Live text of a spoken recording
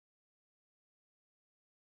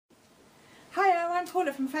I'm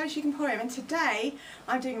Paula from Chic Emporium, and today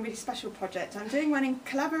I'm doing a really special project. I'm doing one in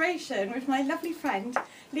collaboration with my lovely friend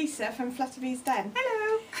Lisa from Flutterby's Den.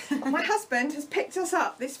 Hello! My husband has picked us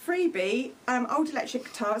up this freebie old electric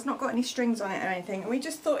guitar. It's not got any strings on it or anything, and we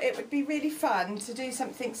just thought it would be really fun to do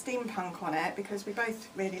something steampunk on it because we both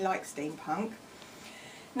really like steampunk.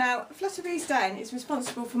 Now, Flutterby's Den is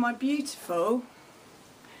responsible for my beautiful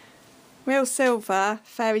real silver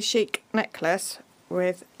fairy chic necklace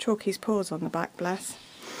with Chalky's paws on the back, bless.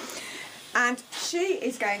 And she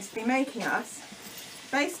is going to be making us,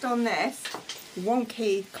 based on this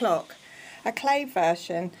wonky clock, a clay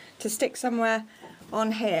version to stick somewhere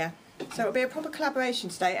on here. So it'll be a proper collaboration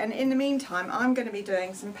today, and in the meantime I'm going to be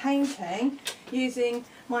doing some painting using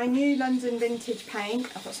my new London vintage paint.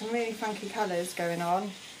 I've got some really funky colours going on,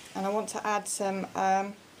 and I want to add some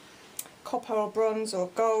copper or bronze or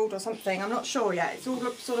gold or something. I'm not sure yet. It's all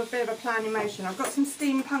sort of a bit of a plan in motion. I've got some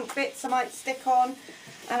steampunk bits I might stick on,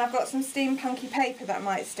 and I've got some steampunky paper that I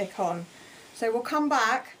might stick on. So we'll come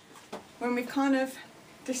back when we've kind of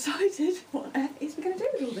decided what on earth is we're going to do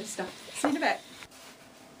with all this stuff. See you in a bit.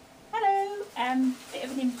 Hello! Bit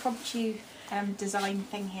of an impromptu design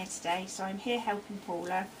thing here today. So I'm here helping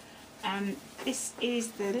Paula. This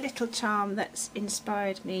is the little charm that's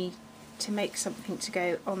inspired me to make something to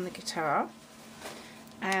go on the guitar.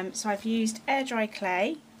 So I've used air dry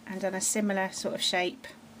clay and done a similar sort of shape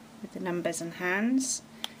with the numbers and hands,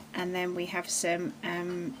 and then we have some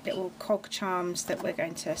little cog charms that we're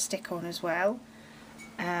going to stick on as well,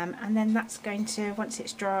 and then that's going to, once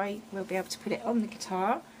it's dry, we'll be able to put it on the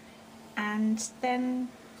guitar and then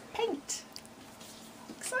paint.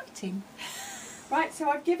 Exciting! Right,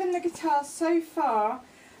 so I've given the guitar so far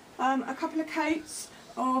a couple of coats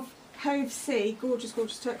of Hove Sea, gorgeous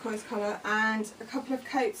turquoise colour, and a couple of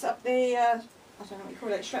coats up the, I don't know what you call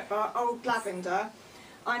it, Shrek bar, old lavender.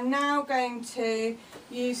 I'm now going to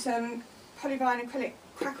use some polyvinyl acrylic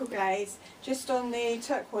crackle glaze just on the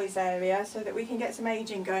turquoise area so that we can get some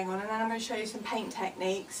ageing going on, and then I'm going to show you some paint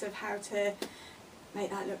techniques of how to make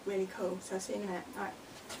that look really cool. So I'll see you in a minute. Right.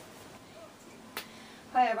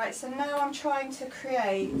 Hiya, right, so now I'm trying to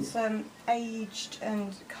create some aged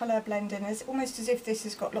and colour blending. It's almost as if this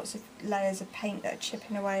has got lots of layers of paint that are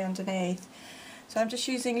chipping away underneath. So I'm just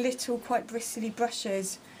using little quite bristly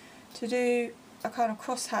brushes to do a kind of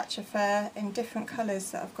crosshatch affair in different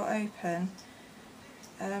colours that I've got open.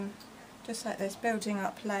 Just like this, building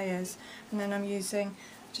up layers, and then I'm using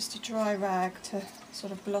just a dry rag to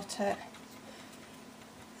sort of blot it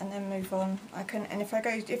and then move on. I can, and if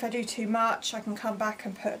I do too much, I can come back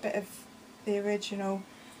and put a bit of the original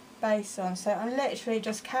base on. So I'm literally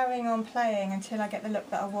just carrying on playing until I get the look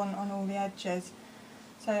that I want on all the edges.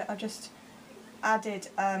 So I've just added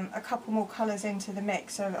a couple more colours into the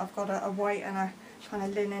mix. So I've got a white and a kind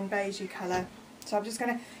of linen beigey colour. So I'm just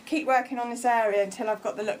going to keep working on this area until I've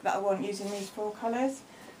got the look that I want using these four colours.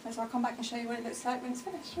 And so I'll come back and show you what it looks like when it's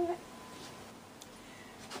finished.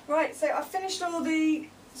 Right, so I've finished all the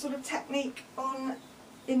sort of technique on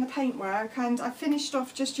in the paintwork, and I finished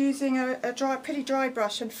off just using a pretty dry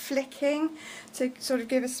brush and flicking to sort of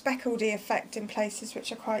give a speckledy effect in places which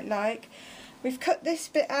I quite like. We've cut this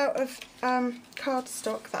bit out of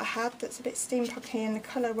cardstock that I had that's a bit steampunky, and the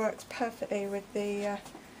colour works perfectly with the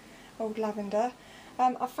old lavender.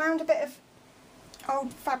 I found a bit of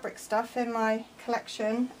old fabric stuff in my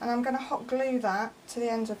collection, and I'm going to hot glue that to the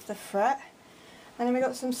end of the fret. And then we've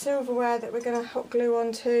got some silverware that we're going to hot glue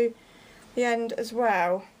onto the end as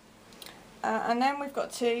well. And then we've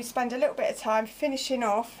got to spend a little bit of time finishing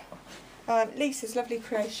off Lisa's lovely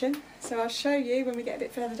creation. So I'll show you when we get a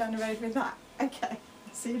bit further down the road with that. Okay,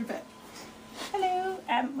 see you in a bit. Hello,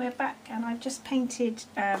 we're back, and I've just painted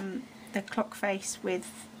the clock face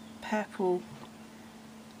with purple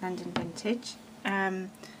London vintage.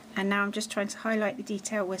 And now I'm just trying to highlight the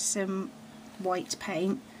detail with some white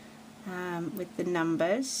paint. With the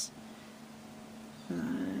numbers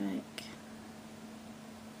like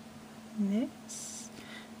this.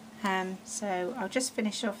 So I'll just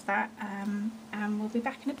finish off that and we'll be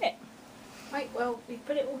back in a bit. Right, well, we've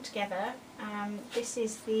put it all together. This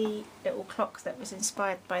is the little clock that was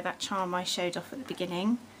inspired by that charm I showed off at the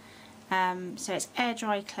beginning. So it's air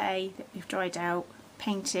dry clay that we've dried out,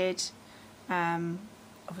 painted,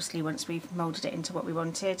 obviously once we've moulded it into what we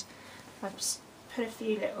wanted. I've just put a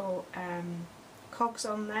few little cogs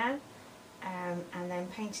on there, and then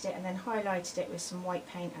painted it and then highlighted it with some white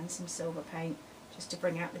paint and some silver paint just to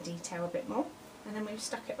bring out the detail a bit more, and then we've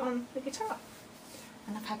stuck it on the guitar,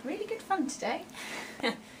 and I've had really good fun today.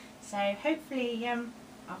 So hopefully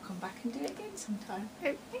I'll come back and do it again sometime.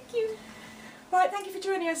 Oh, thank you. Right, thank you for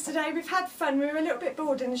joining us today. We've had fun. We were a little bit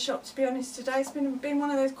bored in the shop, to be honest, today. It's been one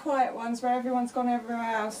of those quiet ones where everyone's gone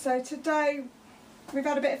everywhere else. So today we've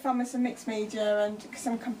had a bit of fun with some mixed media and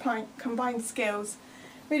some combined skills.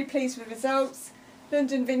 Really pleased with the results.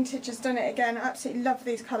 London Vintage has done it again. I absolutely love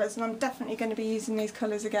these colours, and I'm definitely going to be using these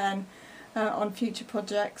colours again on future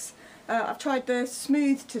projects. I've tried the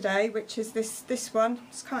Smooth today, which is this one.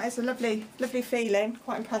 It's a lovely feeling.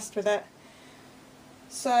 Quite impressed with it.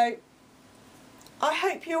 So I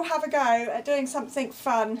hope you'll have a go at doing something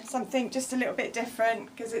fun, something just a little bit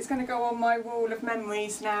different, because it's going to go on my wall of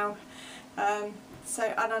memories now. And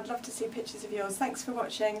I'd love to see pictures of yours. Thanks for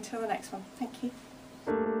watching. Until the next one. Thank you.